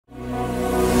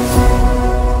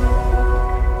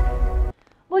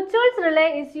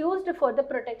used for the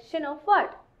protection of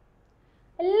what?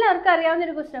 എല്ലാവർക്കും അറിയാവുന്ന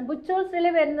ഒരു ക്വസ്റ്റ്യൻ. ബുച്ചോൾസ് റിലേ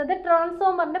വരുന്നത്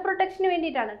ട്രാൻസ്ഫോമറിന്റെ പ്രൊട്ടക്ഷന്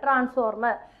വേണ്ടിയിട്ടാണ്.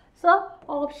 ട്രാൻസ്ഫോർമർ. സോ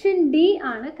ഓപ്ഷൻ ഡി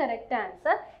ആണ് കറക്റ്റ്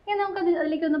ആൻസർ. ഇനി നമുക്ക്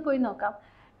അതിലേക്ക് ഒന്ന് പോയി നോക്കാം.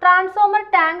 ട്രാൻസ്ഫോമർ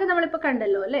ടാങ്ക് നമ്മളിപ്പോൾ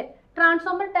കണ്ടല്ലോ അല്ലേ?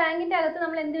 ട്രാൻസ്ഫോമർ ടാങ്കിന്റെ അകത്ത്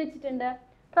നമ്മൾ എന്ത് വെച്ചിട്ടുണ്ട്?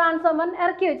 ട്രാൻസ്ഫോമർ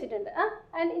ഇറക്കി വെച്ചിട്ടുണ്ട്.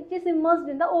 And it is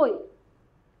immersed in the oil.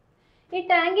 ഈ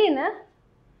ടാങ്കിൽ നിന്ന്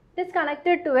it is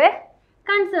connected to A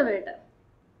conservator.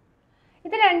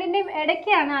 ഇത് രണ്ടിൻ്റെയും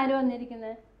ഇടയ്ക്കാണ് ആര്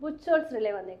വന്നിരിക്കുന്നത്? ബുച്ചോൾസ്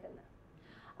റിലേ വന്നിരിക്കുന്നത്.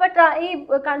 അപ്പോൾ ഈ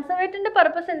കൺസർവേറ്ററിൻ്റെ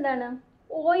പർപ്പസ് എന്താണ്?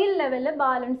 ഓയിൽ ലെവല്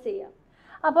ബാലൻസ് ചെയ്യാം.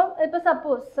 അപ്പം ഇപ്പോൾ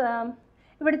സപ്പോസ്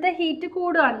ഇവിടുത്തെ ഹീറ്റ്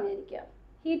കൂടുകയാണെന്ന് വിചാരിക്കുക.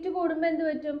 ഹീറ്റ് കൂടുമ്പോൾ എന്ത്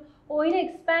പറ്റും? ഓയിൽ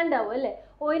എക്സ്പാൻഡ് ആവും അല്ലേ?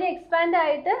 ഓയിൽ എക്സ്പാൻഡ്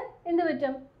ആയിട്ട് എന്ത്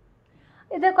പറ്റും?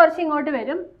 ഇത് കുറച്ച് ഇങ്ങോട്ട്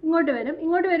വരും.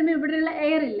 ഇങ്ങോട്ട് വരുമ്പോൾ ഇവിടെയുള്ള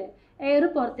എയർ ഇല്ലേ? എയർ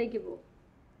പുറത്തേക്ക്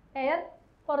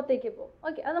പോകും.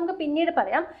 ഓക്കെ, അത് നമുക്ക് പിന്നീട്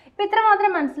പറയാം. ഇപ്പം ഇത്ര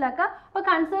മാത്രം മനസ്സിലാക്കാം. അപ്പോൾ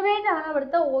കൺസർവേറ്റർ ആണ്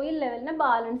അവിടുത്തെ ഓയിൽ ലെവലിനെ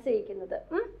ബാലൻസ് ചെയ്യിക്കുന്നത്.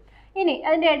 ഇനി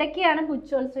അതിൻ്റെ ഇടയ്ക്കാണ്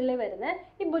ബുച്ചോൾസ് റിലേ വരുന്നത്.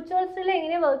 ഈ ബുച്ചോൾസ് റിലേ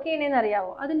എങ്ങനെയാണ് വർക്ക് ചെയ്യണമെന്ന്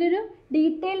അറിയാമോ? അതിൻ്റെ ഒരു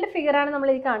ഡീറ്റെയിൽഡ് ഫിഗറാണ് നമ്മൾ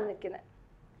ഈ കാണിക്കുന്നത്.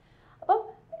 അപ്പം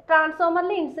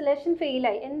ട്രാൻസ്ഫോമറിലെ ഇൻസുലേഷൻ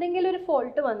ഫെയിലായി, എന്തെങ്കിലും ഒരു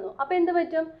ഫോൾട്ട് വന്നു. അപ്പോൾ എന്ത്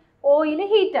പറ്റും? ഓയിൽ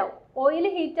ഹീറ്റ് ആവും. ഓയിൽ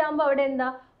ഹീറ്റ് ആകുമ്പോൾ അവിടെ എന്താ?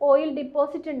 ഓയിൽ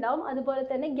ഡിപ്പോസിറ്റ് ഉണ്ടാവും. അതുപോലെ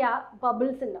തന്നെ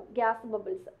ബബിൾസ് ഉണ്ടാവും, ഗ്യാസ്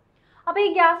ബബിൾസ്. അപ്പോൾ ഈ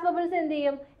ഗ്യാസ് ബബിൾസ് എന്ത്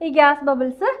ചെയ്യും? ഈ ഗ്യാസ്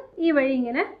ബബിൾസ് ഈ വഴി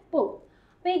ഇങ്ങനെ പോകും.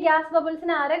 അപ്പോൾ ഈ ഗ്യാസ്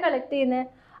ബബിൾസിനെ ആരെ കളക്ട് ചെയ്യുന്നത്?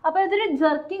 അപ്പോൾ ഇതൊരു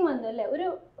ജർക്കിങ് വന്നു അല്ലേ?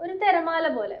 ഒരു തിരമാല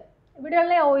പോലെ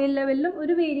ഇവിടെയുള്ള ഓയിൽ ലെവലിലും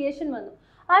ഒരു വേരിയേഷൻ വന്നു.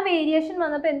 ആ വേരിയേഷൻ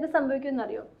വന്നപ്പോൾ എന്ത് സംഭവിക്കും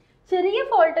എന്നറിയോ? ചെറിയ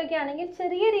ഫോൾട്ടൊക്കെ ആണെങ്കിൽ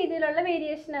ചെറിയ രീതിയിലുള്ള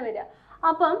വേരിയേഷനാണ് വരിക.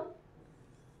 അപ്പം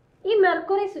ഈ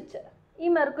മെർക്കുറി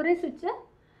സ്വിച്ച്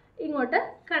ഇങ്ങോട്ട്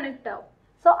കണക്റ്റ് ആവും.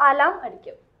 സോ അലാം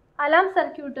അടിക്കും. അലാം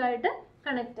സർക്യൂട്ടായിട്ട്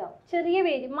കണക്റ്റ് ആവും. ചെറിയ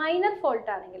മൈനർ ഫോൾട്ട്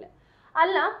ആണെങ്കിൽ.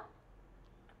 അല്ല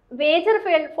മേജർ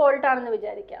ഫോൾട്ട് ആണെന്ന്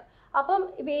വിചാരിക്കുക. അപ്പം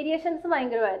വേരിയേഷൻസ്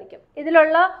ഭയങ്കരമായിരിക്കും.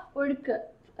 ഇതിലുള്ള ഒഴുക്ക്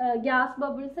ഗ്യാസ്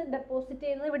ബബിൾസ് ഡെപ്പോസിറ്റ്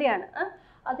ചെയ്യുന്നത് ഇവിടെയാണ്.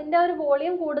 അതിൻ്റെ ഒരു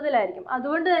വോളിയം കൂടുതലായിരിക്കും.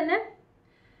 അതുകൊണ്ട് തന്നെ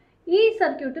ഈ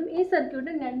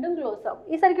സർക്യൂട്ടും രണ്ടും ക്ലോസ് ആവും.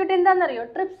 ഈ സർക്യൂട്ട് എന്താണെന്നറിയോ?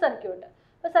 Trip circuit.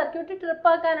 അപ്പോൾ സർക്യൂട്ട് ട്രിപ്പ്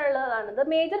ആക്കാനുള്ളതാണിത്.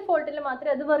 മേജർ ഫോൾട്ടിൽ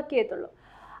മാത്രമേ അത് വർക്ക് ചെയ്യത്തുള്ളൂ.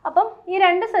 അപ്പം ഈ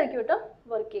രണ്ട് സർക്യൂട്ടും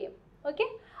വർക്ക് ചെയ്യും. ഓക്കെ,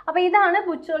 അപ്പോൾ ഇതാണ്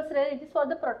ബുച്ചോൾസ് relay. It is for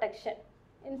the protection.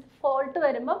 Fault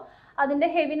വരുമ്പം അതിൻ്റെ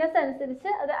ഹെവിനെസ് അനുസരിച്ച്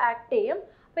അത് ആക്ട് ചെയ്യും.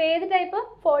 അപ്പോൾ ഏത് ടൈപ്പ്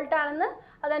ഫോൾട്ട് ആണെന്ന്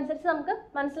അതനുസരിച്ച് നമുക്ക്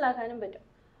മനസ്സിലാക്കാനും പറ്റും.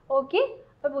 ഓക്കെ,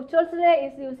 അപ്പോൾ ബുച്ചോൾസ് relay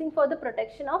is using for the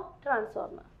protection of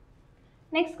transformer.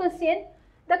 Next question,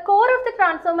 the core of the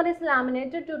transformer is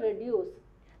laminated to reduce.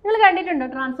 നിങ്ങൾ കണ്ടിട്ടുണ്ടോ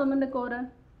ട്രാൻസ്ഫോമറിൻ്റെ കോറ്?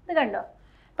 ഇത് കണ്ടോ?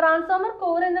 ട്രാൻസ്ഫോമർ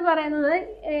കോർ എന്ന് പറയുന്നത്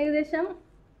ഏകദേശം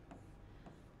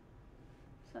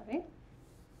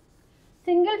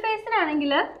സിംഗിൾ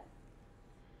ഫേസിനാണെങ്കിൽ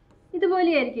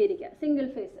ഇതുപോലെയായിരിക്കും ഇരിക്കുക. Single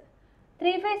phase.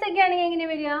 3 ഫേസ് ഒക്കെ ആണെങ്കിൽ എങ്ങനെ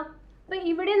വരിക? അപ്പോൾ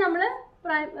ഇവിടെ നമ്മൾ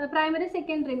പ്രൈമറി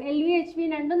സെക്കൻഡറിയും LV HV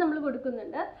രണ്ടും നമ്മൾ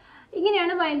കൊടുക്കുന്നുണ്ട്.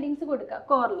 ഇങ്ങനെയാണ് വൈൻഡിങ്സ് കൊടുക്കുക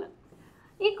കോറിൽ.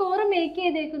 ഈ കോറ് മേക്ക്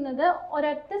ചെയ്തേക്കുന്നത്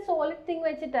ഒരൊറ്റ സോളിഡ് തിങ്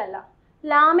വെച്ചിട്ടല്ല,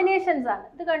 ലാമിനേഷൻസ് ആണ്.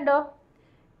 ഇത് കണ്ടോ?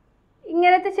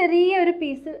 ഇങ്ങനത്തെ ചെറിയൊരു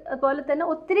പീസ്, അതുപോലെ തന്നെ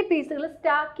ഒത്തിരി പീസുകൾ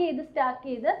സ്റ്റാക്ക്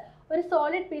ചെയ്ത് ഒരു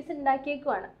സോളിഡ് പീസ്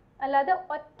ഉണ്ടാക്കിയേക്കുവാണ്. അല്ലാതെ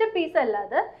ഒറ്റ പീസ്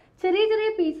അല്ലാതെ ചെറിയ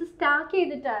പീസ് സ്റ്റാക്ക്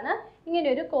ചെയ്തിട്ടാണ് ഇങ്ങനെ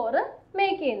ഒരു കോറ്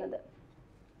മേക്ക് ചെയ്യുന്നത്.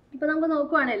 ഇപ്പോൾ നമുക്ക്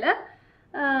നോക്കുവാണെങ്കിൽ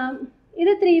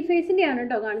ഇത് 3 ഫേസിൻ്റെ ആണ്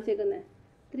കേട്ടോ കാണിച്ചേക്കുന്നത്.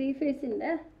 3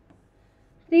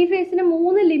 ഫേസിന്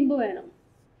 3 ലിംബ് വേണം.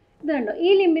 ഇത് കണ്ടോ? ഈ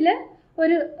ലിംബിൽ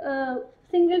ഒരു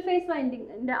single phase winding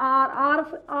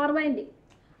R winding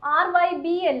RYB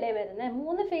അല്ലേ വരുന്നത്?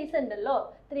 3 ഫേസ് ഉണ്ടല്ലോ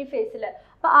 3 ഫേസിൽ.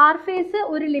 അപ്പോൾ R ഫേസ്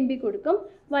ഒരു ലിംബി കൊടുക്കും,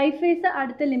 Y ഫേസ്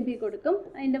അടുത്ത ലിംബി കൊടുക്കും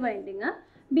അതിൻ്റെ വൈൻഡിങ്,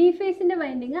 B ഫേസിൻ്റെ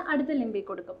വൈൻഡിങ് അടുത്ത ലിംബി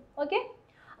കൊടുക്കും. ഓക്കെ,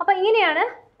 അപ്പോൾ ഇങ്ങനെയാണ്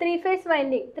 3 face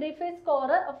winding, 3 face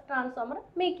core of transformer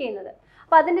make ചെയ്യുന്നത്.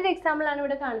 അപ്പോൾ അതിൻ്റെ ഒരു എക്സാമ്പിളാണ്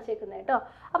ഇവിടെ കാണിച്ചേക്കുന്നത് കേട്ടോ.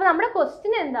 അപ്പോൾ നമ്മുടെ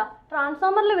ക്വസ്റ്റ്യൻ എന്താ?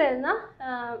 ട്രാൻസ്ഫോമറിൽ വരുന്ന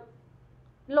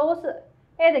ലോസ്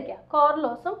ഏതൊക്കെയാണ്? Core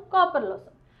ലോസും copper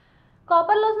ലോസും.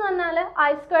 കോപ്പർ ലോസ് എന്ന് പറഞ്ഞാൽ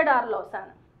I²R ലോസ്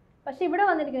ആണ്. പക്ഷെ ഇവിടെ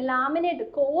വന്നിരിക്കുന്നത് ലാമിനേറ്റ്,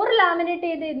 കോർ ലാമിനേറ്റ്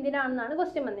ചെയ്ത് എന്തിനാണെന്നാണ്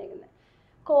ക്വസ്റ്റ്യൻ വന്നിരിക്കുന്നത്.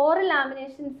 കോർ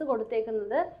ലാമിനേഷൻസ്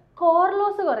കൊടുത്തേക്കുന്നത് core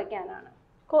loss കുറയ്ക്കാനാണ്,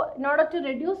 in order to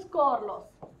reduce core loss.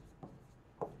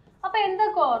 അപ്പോൾ എന്താ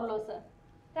കോർ ലോസ്?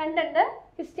 രണ്ടുണ്ട്.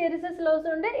 ഹിസ്റ്റെറിസിസ് ലോസ്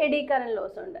ഉണ്ട്, എഡി കറന്റ്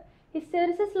ലോസ് ഉണ്ട്.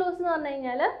 ഹിസ്റ്റെറിസിസ് ലോസ് എന്ന് പറഞ്ഞു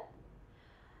കഴിഞ്ഞാൽ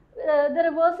the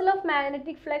reversal of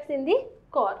magnetic flux in the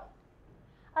core.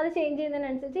 അത് ചേഞ്ച്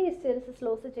ചെയ്യുന്നതിനനുസരിച്ച് ഹിസ്റ്റെറിസിസ്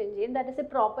ലോസ് ചേഞ്ച് ചെയ്യും. That is A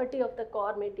property of the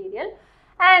core material.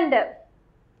 And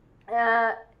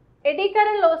AD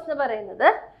current loss എന്ന് പറയുന്നത്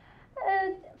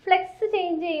flex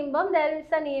change ചെയ്യുമ്പം there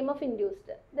is an EMF induced.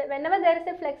 Whenever there is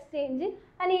a flex change,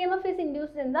 an EMF is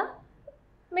induced in the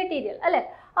material അല്ലേ?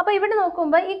 അപ്പോൾ ഇവിടെ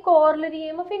നോക്കുമ്പോൾ ഈ കോറിൽ ഒരു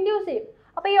EMF ഇൻഡ്യൂസ് ചെയ്യും.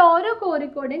 അപ്പോൾ ഈ ഓരോ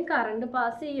കോറിക്കൂടെയും കറണ്ട്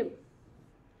പാസ് ചെയ്യും.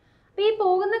 അപ്പോൾ ഈ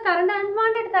പോകുന്ന കറണ്ട്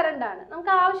അൺവാണ്ടഡ് കറണ്ട് ആണ്,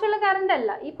 നമുക്ക് ആവശ്യമുള്ള കറണ്ട്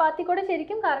അല്ല. ഈ പാത്തിൽ കൂടെ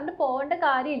ശരിക്കും കറണ്ട് പോകേണ്ട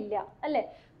കാര്യമില്ല അല്ലേ?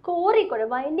 കോറിൽ കൂടെ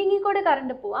വൈൻഡിങ്ങിൽ കൂടെ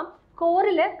കറണ്ട് പോവാം,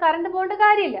 കോറിൽ കറണ്ട് പോകേണ്ട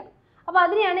കാര്യമില്ല. അപ്പോൾ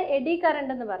അതിനെയാണ് എഡി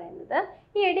കറണ്ട് എന്ന് പറയുന്നത്.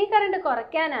 ഈ എഡി കറണ്ട്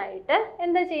കുറയ്ക്കാനായിട്ട്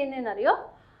എന്താ ചെയ്യുന്നതെന്നറിയോ?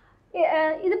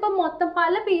 ഇതിപ്പോൾ മൊത്തം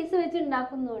പല പീസ് വെച്ച്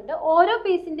ഉണ്ടാക്കുന്നതുകൊണ്ട് ഓരോ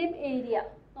പീസിൻ്റെയും ഏരിയ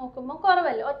നോക്കുമ്പോൾ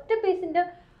കുറവല്ലേ. ഒറ്റ പീസിൻ്റെ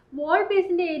വോൾ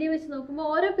പീസിൻ്റെ ഏരിയ വെച്ച് നോക്കുമ്പോൾ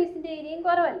ഓരോ പീസിൻ്റെ ഏരിയയും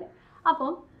കുറവല്ലേ.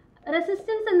 അപ്പം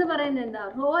റെസിസ്റ്റൻസ് എന്ന് പറയുന്നത് എന്താ?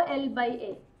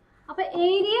 ρl/a. അപ്പോൾ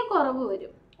ഏരിയ കുറവ്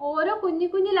വരും. ഓരോ കുഞ്ഞു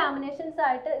കുഞ്ഞു ലാമിനേഷൻസ്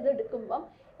ആയിട്ട് ഇത് എടുക്കുമ്പം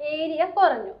ഏരിയ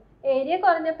കുറഞ്ഞു. ഏരിയ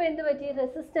കുറഞ്ഞപ്പോൾ എന്ത് പറ്റി?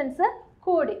 റെസിസ്റ്റൻസ്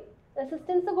കൂടി.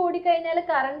 റെസിസ്റ്റൻസ് കൂടിക്കഴിഞ്ഞാൽ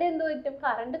കറണ്ട് എന്ത് പറ്റും?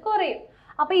 കറണ്ട് കുറയും.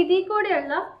 അപ്പോൾ ഇതിൽ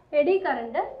കൂടെയുള്ള എഡി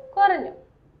കറണ്ട് കുറഞ്ഞു.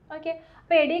 ഓക്കെ,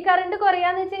 അപ്പോൾ എഡി കറണ്ട്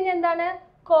കുറയാന്ന് വെച്ച് കഴിഞ്ഞാൽ എന്താണ്?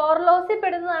 Core ലോസിൽ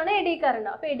പെടുന്നതാണ് AD current.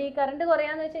 അപ്പോൾ എഡി കറണ്ട്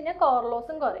കുറയാന്ന് വെച്ച് കഴിഞ്ഞാൽ കോർ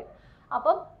ലോസും കുറയും.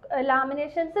 അപ്പം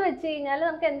ലാമിനേഷൻസ് വെച്ച് കഴിഞ്ഞാൽ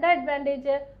നമുക്ക് എന്താ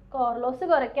അഡ്വാൻറ്റേജ്? കോർ ലോസ്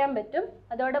കുറയ്ക്കാൻ പറ്റും,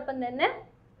 അതോടൊപ്പം തന്നെ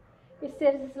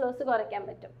ഹിസ്റ്റെറിസിസ് ലോസ് കുറയ്ക്കാൻ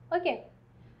പറ്റും. ഓക്കെ,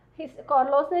 കോർ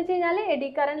ലോസ് എന്ന് വെച്ച് കഴിഞ്ഞാൽ AD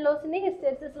current ലോസിൻ്റെയും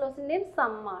hysteresis ലോസിൻ്റെയും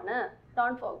സമ്മാണ്.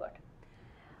 Don't forgot.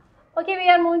 Okay, V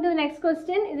are moving to the next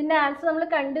question. ഇതിൻ്റെ ആൻസർ നമ്മൾ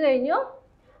കണ്ടു കഴിഞ്ഞു.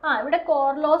 ഇവിടെ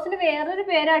കോർ ലോസിന് വേറൊരു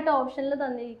പേരായിട്ട് ഓപ്ഷനിൽ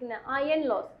തന്നിരിക്കുന്നത് അയൺ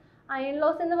ലോസ്. അയൺ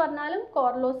ലോസ് എന്ന് പറഞ്ഞാലും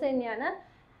കോർ ലോസ് തന്നെയാണ്.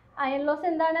 അയൺ ലോസ്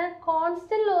എന്താണ്?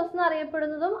 കോൺസ്റ്റന്റ് ലോസ് എന്ന്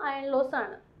അറിയപ്പെടുന്നതും അയൺ ലോസ്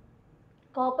ആണ്.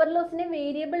 കോപ്പർ ലോസിനെ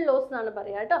വേരിയബിൾ ലോസ് എന്നാണ്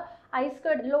പറയുക കേട്ടോ.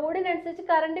 I², ലോഡിനനുസരിച്ച്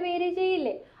കറണ്ട് വേരി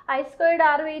ചെയ്യില്ലേ,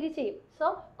 I²R വേരി ചെയ്യും. So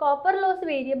copper loss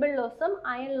variable ലോസും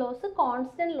iron loss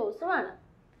constant ലോസുമാണ്.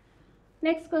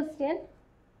 Next question,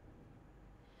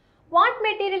 what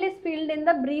material is filled in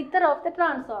the breather of the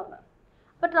transformer?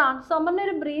 അപ്പോൾ ട്രാൻസ്ഫോർമറിന്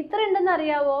ഒരു breather ഉണ്ടെന്ന്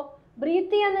അറിയാവോ?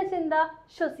 ബ്രീത്ത് ചെയ്യാന്ന് വെച്ചാൽ എന്താ?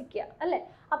 ശ്വസിക്കുക അല്ലേ.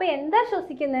 അപ്പോൾ എന്താ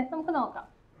ശ്വസിക്കുന്നത്? നമുക്ക് നോക്കാം.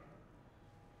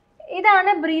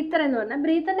 ഇതാണ് ബ്രീത്തർ എന്ന് പറഞ്ഞാൽ.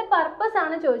 ബ്രീത്തറിന്റെ പർപ്പസ്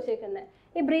ആണ് ചോദിച്ചേക്കുന്നത്.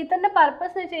 ഈ ബ്രീത്തറിന്റെ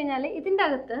പർപ്പസ് എന്ന് വെച്ച് കഴിഞ്ഞാൽ ഇതിൻ്റെ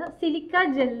അകത്ത് സിലിക്ക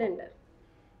ജെല്ലുണ്ട്.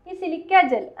 ഈ സിലിക്ക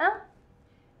ജെൽ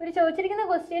ഇവർ ചോദിച്ചിരിക്കുന്ന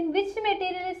question which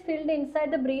material is filled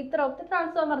inside the breather of the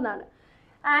transformer എന്നാണ്.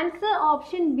 ആൻസർ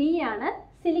ഓപ്ഷൻ ബി ആണ്.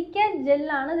 സിലിക്ക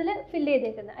ജെല്ലാണ് ഇതിൽ ഫില്ല്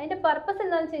ചെയ്തേക്കുന്നത്. അതിൻ്റെ പർപ്പസ്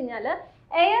എന്താണെന്ന് വെച്ച് കഴിഞ്ഞാൽ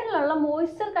എയറിലുള്ള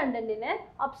മോയ്സ്ചർ കണ്ടന്റിനെ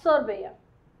അബ്സോർബ് ചെയ്യാം.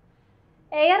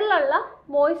 എയറിലുള്ള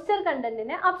മോയ്സ്ചർ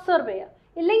കണ്ടന്റിനെ അബ്സോർബ് ചെയ്യാം.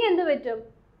 ഇല്ലെങ്കിൽ എന്ത് പറ്റും?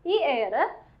 ഈ എയർ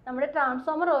നമ്മുടെ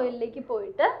ട്രാൻസ്ഫോമർ ഓയിലിലേക്ക്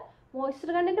പോയിട്ട് മോയ്സ്ചർ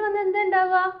കണ്ടന്റ് വന്ന് എന്താ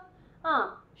ഉണ്ടാവുക?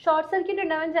 ഷോർട്ട് സർക്യൂട്ട്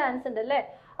ഉണ്ടാവാൻ ചാൻസ് ഉണ്ട് അല്ലേ.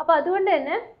 അപ്പോൾ അതുകൊണ്ട്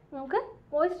തന്നെ നമുക്ക്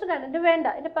മോയ്സ്ചർ കണ്ടന്റ് വേണ്ട.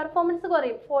 ഇതിൻ്റെ പെർഫോമൻസ്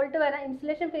കുറയും, ഫോൾട്ട് വരാൻ,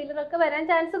 ഇൻസുലേഷൻ ഫെയിലിയർ ഒക്കെ വരാൻ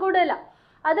ചാൻസ് കൂടുതലാണ്.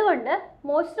 അതുകൊണ്ട്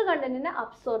മോയ്സ്ചർ കണ്ടന്റിനെ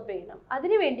അബ്സോർബ് ചെയ്യണം.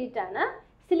 അതിന് വേണ്ടിയിട്ടാണ്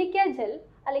സിലിക്ക ജെൽ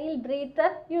അല്ലെങ്കിൽ ബ്രീത്തർ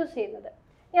യൂസ് ചെയ്യുന്നത്.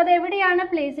 അതെവിടെയാണ്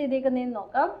പ്ലേസ് ചെയ്തേക്കുന്നതെന്ന്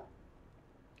നോക്കാം.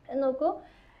 നോക്കൂ,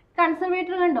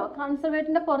 കൺസർവേറ്റർ കണ്ടോ?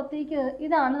 കൺസർവേറ്ററിൻ്റെ പുറത്തേക്ക്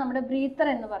ഇതാണ് നമ്മുടെ ബ്രീത്തർ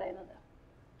എന്ന് പറയുന്നത്.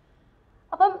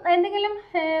 അപ്പം എന്തെങ്കിലും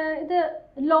ഇത്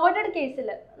ലോഡഡ് കേസിൽ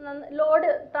ലോഡ്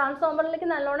ട്രാൻസ്ഫോമറിലേക്ക്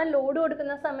നല്ലോണം ലോഡ്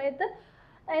കൊടുക്കുന്ന സമയത്ത്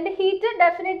അതിൻ്റെ ഹീറ്റ്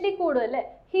ഡെഫിനറ്റ്ലി കൂടും അല്ലേ.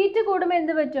 ഹീറ്റ് കൂടുമ്പോൾ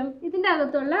എന്ത് പറ്റും? ഇതിൻ്റെ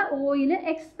അകത്തുള്ള ഓയിൽ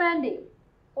എക്സ്പാൻഡ്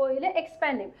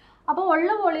ചെയ്യും. അപ്പോൾ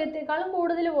ഉള്ള വോളിയത്തേക്കാളും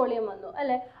കൂടുതൽ വോളിയം വന്നു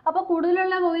അല്ലേ. അപ്പോൾ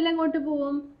കൂടുതലുള്ള ഓയിൽ എങ്ങോട്ട്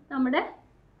പോവും? നമ്മുടെ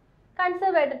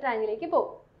കൺസർവേറ്റർ ടാങ്കിലേക്ക്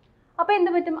പോകും. അപ്പോൾ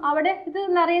എന്ത് പറ്റും? അവിടെ ഇത്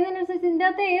നിറയുന്നതിനനുസരിച്ച് ഇതിൻ്റെ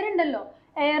അകത്ത് എയർ ഉണ്ടല്ലോ,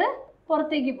 എയർ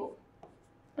പുറത്തേക്ക് പോകും,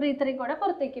 ബ്രീത്തറിൽ കൂടെ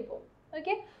പുറത്തേക്ക് പോകും.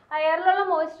 ഓക്കെ, ആ എയറിലുള്ള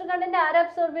മോയ്സ്ചർ കണ്ടന്റ് ആരെ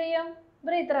അബ്സോർബ് ചെയ്യും?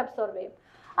 ബ്രീത്തർ അബ്സോർബ് ചെയ്യും.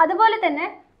 അതുപോലെ തന്നെ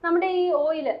നമ്മുടെ ഈ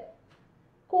ഓയിൽ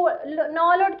നോ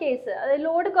ലോഡ് കേസ്, അതായത്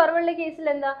ലോഡ് കുറവുള്ള കേസിൽ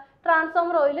എന്താ?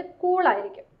 ട്രാൻസ്ഫോമർ ഓയിൽ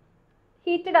കൂളായിരിക്കും,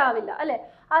 ഹീറ്റഡ് ആവില്ല അല്ലേ.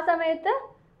 ആ സമയത്ത്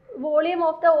volume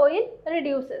of the oil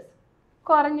reduces,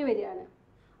 കുറഞ്ഞു വരികയാണ്.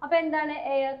 അപ്പോൾ എന്താണ്?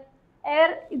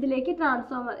 എയർ ഇതിലേക്ക്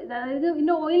ട്രാൻസ്ഫോമർ, അതായത്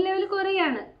ഇതിൻ്റെ ഓയിൽ ലെവൽ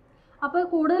കുറയാണ്. അപ്പോൾ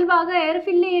കൂടുതൽ ഭാഗം എയർ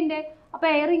ഫില്ല് ചെയ്യണ്ടേ. അപ്പോൾ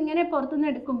എയർ ഇങ്ങനെ പുറത്തുനിന്ന്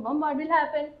എടുക്കുമ്പം what will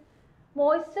happen?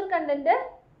 Moisture content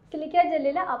silica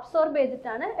ജെല്ലിൽ absorb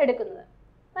ചെയ്തിട്ടാണ് എടുക്കുന്നത്.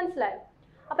 മനസ്സിലായോ?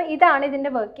 അപ്പോൾ ഇതാണ്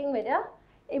ഇതിൻ്റെ വർക്കിംഗ് വരിക.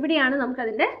 ഇവിടെയാണ്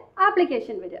നമുക്കതിൻ്റെ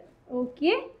ആപ്ലിക്കേഷൻ വരിക.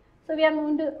 Okay, so we are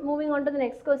moving on to the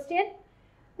next question.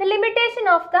 The limitation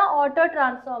of the auto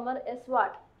transformer is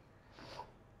what?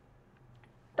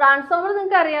 Transformer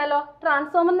നിങ്ങൾക്ക് അറിയാലോ.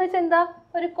 ട്രാൻസ്ഫോമർ എന്ന് വെച്ചാൽ എന്താ?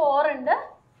 ഒരു കോർ ഉണ്ട്,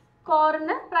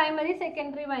 കോറിന് പ്രൈമറി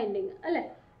സെക്കൻഡറി വൈൻഡിങ് അല്ലേ,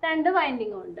 2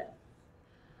 വൈൻഡിങ്ങും ഉണ്ട്.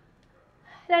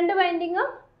 2 വൈൻഡിങ്ങും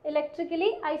ഇലക്ട്രിക്കലി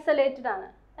ഐസൊലേറ്റഡ് ആണ്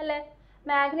അല്ലേ.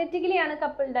 മാഗ്നറ്റിക്കലി ആണ്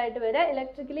കപ്പിൾഡ് ആയിട്ട് വരിക,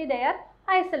 electrically they are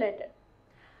isolated.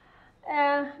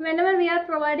 whenever we are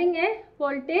providing a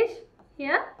voltage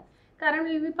here, current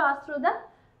will be passed through the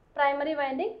primary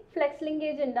winding, flex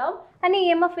linkage ഉണ്ടാവും, and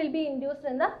EMF will be induced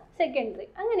in the secondary.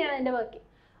 അങ്ങനെയാണ് അതിൻ്റെ working.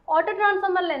 Auto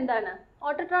ട്രാൻസ്ഫോമറിൽ എന്താണ്?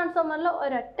 Auto ട്രാൻസ്ഫോമറിൽ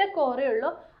ഒരൊറ്റ കോറേ ഉള്ളൂ.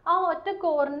 ആ ഒറ്റ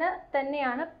കോറിന്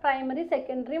തന്നെയാണ് primary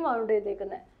secondary mount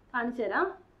ചെയ്തേക്കുന്നത്. കാണിച്ചു തരാം.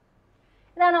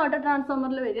 ഇതാണ് ഓട്ടോ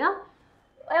ട്രാൻസ്ഫോമറിൽ വരിക.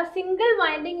 Single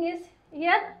winding is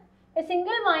here. A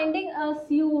single winding is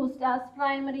used as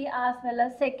primary as well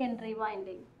as secondary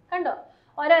winding. കണ്ടോ?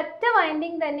 ഒരൊറ്റ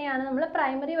വൈൻഡിങ് തന്നെയാണ് നമ്മൾ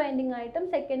പ്രൈമറി വൈൻഡിങ് ആയിട്ടും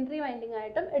സെക്കൻഡറി വൈൻഡിങ്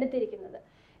ആയിട്ടും എടുത്തിരിക്കുന്നത്.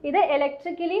 ഇത്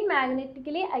ഇലക്ട്രിക്കലി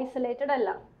മാഗ്നറ്റിക്കലി ഐസൊലേറ്റഡ് അല്ല.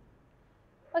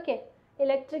 ഓക്കെ,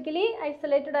 ഇലക്ട്രിക്കലി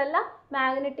ഐസൊലേറ്റഡ് അല്ല,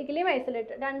 മാഗ്നറ്റിക്കലിയും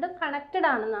ഐസൊലേറ്റഡ്, രണ്ടും കണക്റ്റഡ്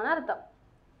ആണെന്നാണ് അർത്ഥം.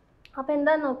 അപ്പോൾ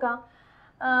എന്താന്ന് നോക്കാം.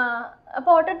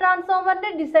 അപ്പോൾ ഓട്ടോ ട്രാൻസ്ഫോമറിൻ്റെ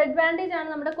ഡിസഡ്വാൻറ്റേജ് ആണ്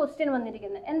നമ്മുടെ ക്വസ്റ്റ്യൻ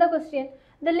വന്നിരിക്കുന്നത്. എന്താ question?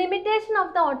 The limitation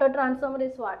of the auto transformer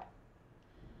is what?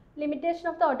 Limitation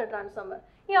of the auto transformer.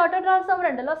 ഈ ഓട്ടോ ട്രാൻസ്ഫോമർ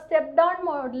ഉണ്ടല്ലോ, സ്റ്റെപ്പ് ഡൗൺ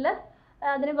മോഡിൽ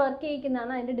അതിന് വർക്ക്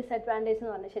ചെയ്യിക്കുന്നതാണ് അതിൻ്റെ ഡിസഡ്വാൻറ്റേജ്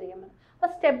എന്ന് പറഞ്ഞാൽ ശരിക്കും. അപ്പോൾ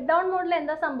സ്റ്റെപ്പ് ഡൗൺ മോഡിൽ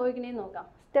എന്താ സംഭവിക്കണേന്ന് നോക്കാം.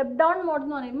 സ്റ്റെപ്പ് ഡൗൺ മോഡ്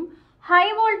എന്ന് പറയുമ്പോൾ ഹൈ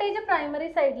വോൾട്ടേജ് പ്രൈമറി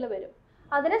സൈഡിൽ വരും,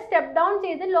 അതിനെ സ്റ്റെപ്പ് ഡൗൺ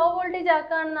ചെയ്ത് ലോ വോൾട്ടേജ്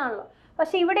ആക്കുകയാണെന്നാണല്ലോ.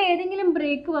 പക്ഷേ ഇവിടെ ഏതെങ്കിലും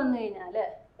ബ്രേക്ക് വന്നു കഴിഞ്ഞാൽ,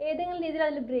 ഏതെങ്കിലും രീതിയിൽ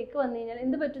അതിൽ ബ്രേക്ക് വന്നു കഴിഞ്ഞാൽ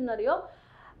എന്ത് പറ്റുമെന്നറിയോ?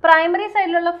 പ്രൈമറി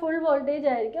സൈഡിലുള്ള ഫുൾ വോൾട്ടേജ്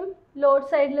ആയിരിക്കും ലോഡ്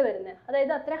സൈഡിൽ വരുന്നത്.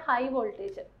 അതായത് അത്ര high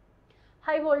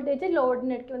voltage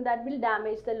ലോഡിനെടുക്കും. That will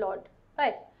damage the load,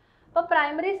 right? അപ്പോൾ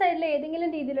പ്രൈമറി സൈഡിൽ ഏതെങ്കിലും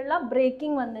രീതിയിലുള്ള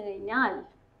ബ്രേക്കിംഗ് വന്നു കഴിഞ്ഞാൽ,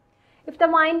 if the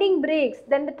winding breaks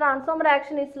then the transformer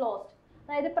action is lost.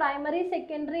 അതായത് പ്രൈമറി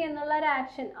സെക്കൻഡറി എന്നുള്ള ഒരു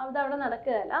ആക്ഷൻ അവിടെ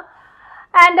നടക്കുകയല്ല.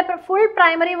 And the full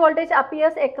primary voltage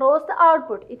appears across the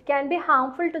output. It can be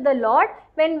harmful to the load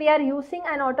when we are using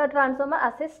an auto transformer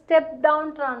as a step down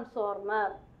transformer.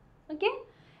 Okay?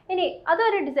 ഇനി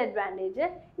അതൊരു disadvantage.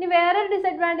 ഇനി വേറൊരു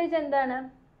disadvantage എന്താണ്?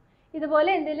 ഇതുപോലെ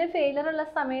എന്തെങ്കിലും failure ഉള്ള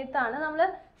സമയത്താണ്, നമ്മൾ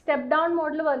സ്റ്റെപ്പ് ഡൗൺ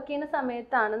മോഡിൽ വർക്ക് ചെയ്യുന്ന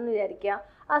സമയത്താണെന്ന് വിചാരിക്കുക,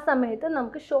 ആ സമയത്ത്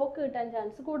നമുക്ക് ഷോക്ക് കിട്ടാൻ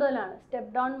ചാൻസ് കൂടുതലാണ്.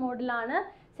 സ്റ്റെപ്പ് ഡൗൺ മോഡിലാണ്,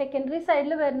 സെക്കൻഡറി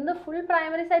സൈഡിൽ വരുന്നത് ഫുൾ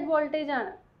പ്രൈമറി സൈഡ് വോൾട്ടേജ്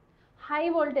ആണ്, ഹൈ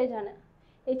വോൾട്ടേജ് ആണ്.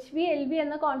 HV LV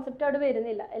എന്ന കോൺസെപ്റ്റ് അവിടെ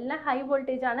വരുന്നില്ല, എല്ലാം ഹൈ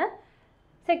വോൾട്ടേജ് ആണ്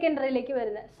സെക്കൻഡറിയിലേക്ക്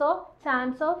വരുന്നത്. So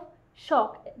chance of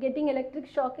shock, getting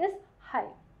electric shock is high.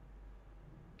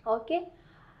 Okay,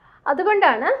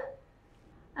 അതുകൊണ്ടാണ്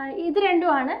ഇത്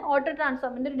രണ്ടുമാണ് ഓട്ടോ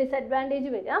ട്രാൻസ്ഫോമറിൻ്റെ ഒരു ഡിസഡ്വാൻറ്റേജ്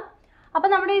വരിക. അപ്പോൾ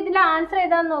നമ്മുടെ ഇതിൻ്റെ ആൻസർ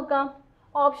ഏതാണെന്ന് നോക്കാം.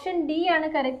 ഓപ്ഷൻ ഡി ആണ്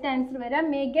കറക്റ്റ് ആൻസർ വരിക.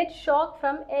 May get shock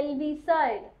from LV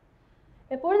side.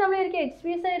 എപ്പോഴും നമ്മൾ ഒരിക്കലും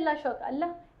HV സൈഡിലുള്ള ഷോക്ക് അല്ല,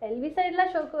 LV സൈഡിലുള്ള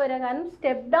ഷോക്ക് വരിക, കാരണം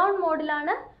സ്റ്റെപ്പ് ഡൗൺ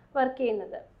മോഡിലാണ് വർക്ക്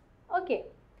ചെയ്യുന്നത്. ഓക്കെ,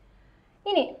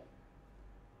 ഇനി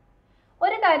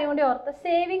ഒരു കാര്യം കൂടി ഓർത്ത്,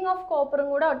 സേവിങ് ഓഫ് കോപ്പറും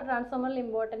കൂടെ ഓട്ടോ ട്രാൻസ്ഫോമറിൽ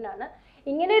ഇമ്പോർട്ടൻ്റ് ആണ്.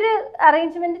 ഇങ്ങനെ ഒരു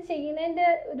അറേഞ്ച്മെൻറ്റ് ചെയ്യുന്നതിൻ്റെ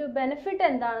ഒരു ബെനിഫിറ്റ്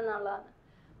എന്താണെന്നുള്ളതാണ്.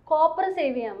 കോപ്പർ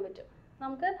സേവ് ചെയ്യാൻ പറ്റും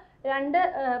നമുക്ക്. രണ്ട്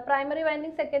പ്രൈമറി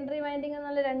വൈൻഡിങ് സെക്കൻഡറി വൈൻഡിങ്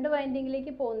എന്നുള്ള രണ്ട്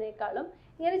വൈൻഡിങ്ങിലേക്ക് പോകുന്നേക്കാളും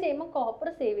ഇങ്ങനെ ചെയ്യുമ്പോൾ കോപ്പർ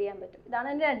സേവ് ചെയ്യാൻ പറ്റും. ഇതാണ്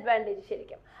അതിൻ്റെ അഡ്വാൻറ്റേജ്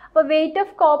ശരിക്കും. അപ്പോൾ weight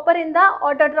of copper in the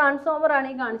auto transformer ആണ്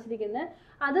ഈ കാണിച്ചിരിക്കുന്നത്.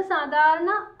 അത്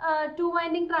സാധാരണ 2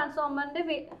 winding ട്രാൻസ്ഫോമറിൻ്റെ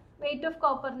weight of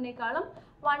കോപ്പറിനേക്കാളും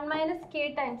 1 - K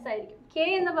times ആയിരിക്കും. K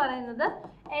എന്ന് പറയുന്നത്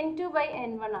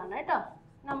N2/N1 ആണ് കേട്ടോ,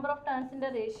 നമ്പർ ഓഫ് ടേൺസിൻ്റെ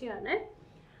റേഷ്യോ ആണ്.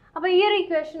 അപ്പോൾ ഈ ഒരു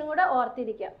ഇക്വേഷനും കൂടെ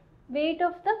ഓർത്തിരിക്കാം, weight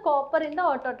of the copper in the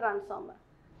auto transformer.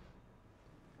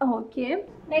 Okay,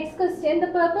 next question. The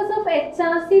purpose of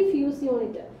HRC fuse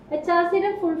unit.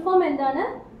 HRCയുടെ full form എന്താണ്?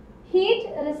 ഹീറ്റ്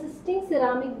റെസിസ്റ്റിംഗ്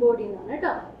സിറാമിക് ബോഡി എന്നാണ്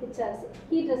കേട്ടോ. HRC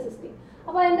heat resisting.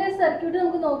 അപ്പോൾ അതിൻ്റെ സർക്യൂട്ട്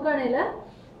നമുക്ക് നോക്കുകയാണെങ്കിൽ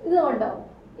ഇത് ഉണ്ടാവും.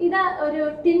 ഇത് ഒരു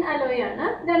ടിൻ അലോയ് ആണ്,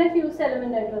 ഇതാണ് ഫ്യൂസ്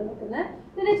എലമെൻ്റ് ആയിട്ട് വന്നിരിക്കുന്നത്.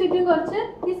 ഇതിന് ചുറ്റും കുറച്ച്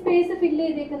ഈ സ്പേസ് ഫില്ല്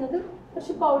ചെയ്തിരിക്കുന്നത്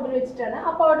കുറച്ച് പൗഡർ വെച്ചിട്ടാണ്.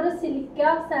 ആ powder silica,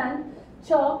 sand,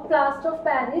 chalk, plaster of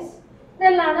Paris,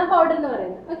 ഇതെല്ലാം പൗഡർ എന്ന്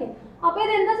പറയുന്നത്. ഓക്കെ, അപ്പോൾ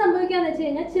ഇതെന്താ സംഭവിക്കാന്ന് വെച്ച്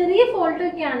കഴിഞ്ഞാൽ, ചെറിയ ഫോൾട്ട്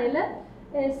ഒക്കെ ആണെങ്കിൽ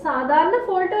സാധാരണ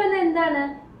ഫോൾട്ട് വന്ന എന്താണ്,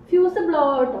 ഫ്യൂസ് ബ്ലോ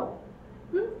ഔട്ടോ.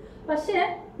 പക്ഷേ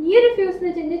ഈ ഒരു ഫ്യൂസ് എന്ന്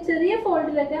വെച്ച് കഴിഞ്ഞാൽ ചെറിയ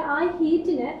ഫോൾട്ടിലൊക്കെ ആ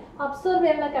ഹീറ്റിനെ അബ്സോർബ്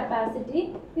ചെയ്യാനുള്ള കപ്പാസിറ്റി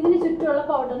ഇതിന് ചുറ്റുമുള്ള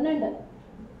പൗഡറിനുണ്ട്.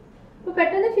 അപ്പോൾ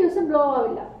പെട്ടെന്ന് ഫ്യൂസ് ബ്ലോ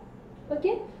ആവില്ല.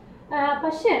 ഓക്കെ,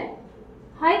 പക്ഷേ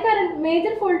ഹൈ കറണ്ട്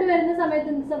മേജർ ഫോൾട്ട് വരുന്ന സമയത്ത്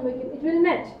എന്ത് സംഭവിക്കും? It will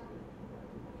melt.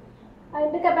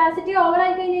 അതിൻ്റെ കപ്പാസിറ്റി ഓവർ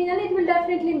ആയി കഴിഞ്ഞ് കഴിഞ്ഞാൽ ഇറ്റ് വിൽ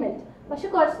ഡെഫിനറ്റ്ലി മെൽറ്റ്. പക്ഷെ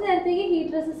കുറച്ച് നേരത്തേക്ക്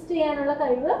ഹീറ്റ് റെസിസ്റ്റ് ചെയ്യാനുള്ള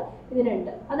കഴിവ്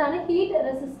ഇതിനുണ്ട്. അതാണ് ഹീറ്റ്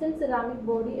റെസിസ്റ്റൻസ് സിറാമിക്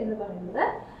ബോഡി എന്ന് പറയുന്നത്.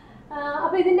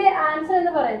 അപ്പോൾ ഇതിൻ്റെ ആൻസർ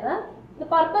എന്ന് പറയുന്നത്, the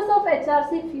purpose of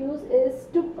HRC fuse is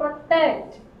to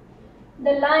protect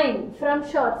the line from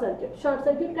short circuit. Short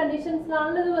circuit conditions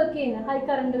ലാണ് ഇത് വർക്ക് ചെയ്യുന്നത്, ഹൈ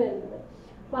കറണ്ട് വരുന്നത്.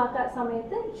 അപ്പോൾ ആ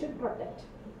സമയത്ത് it should protect.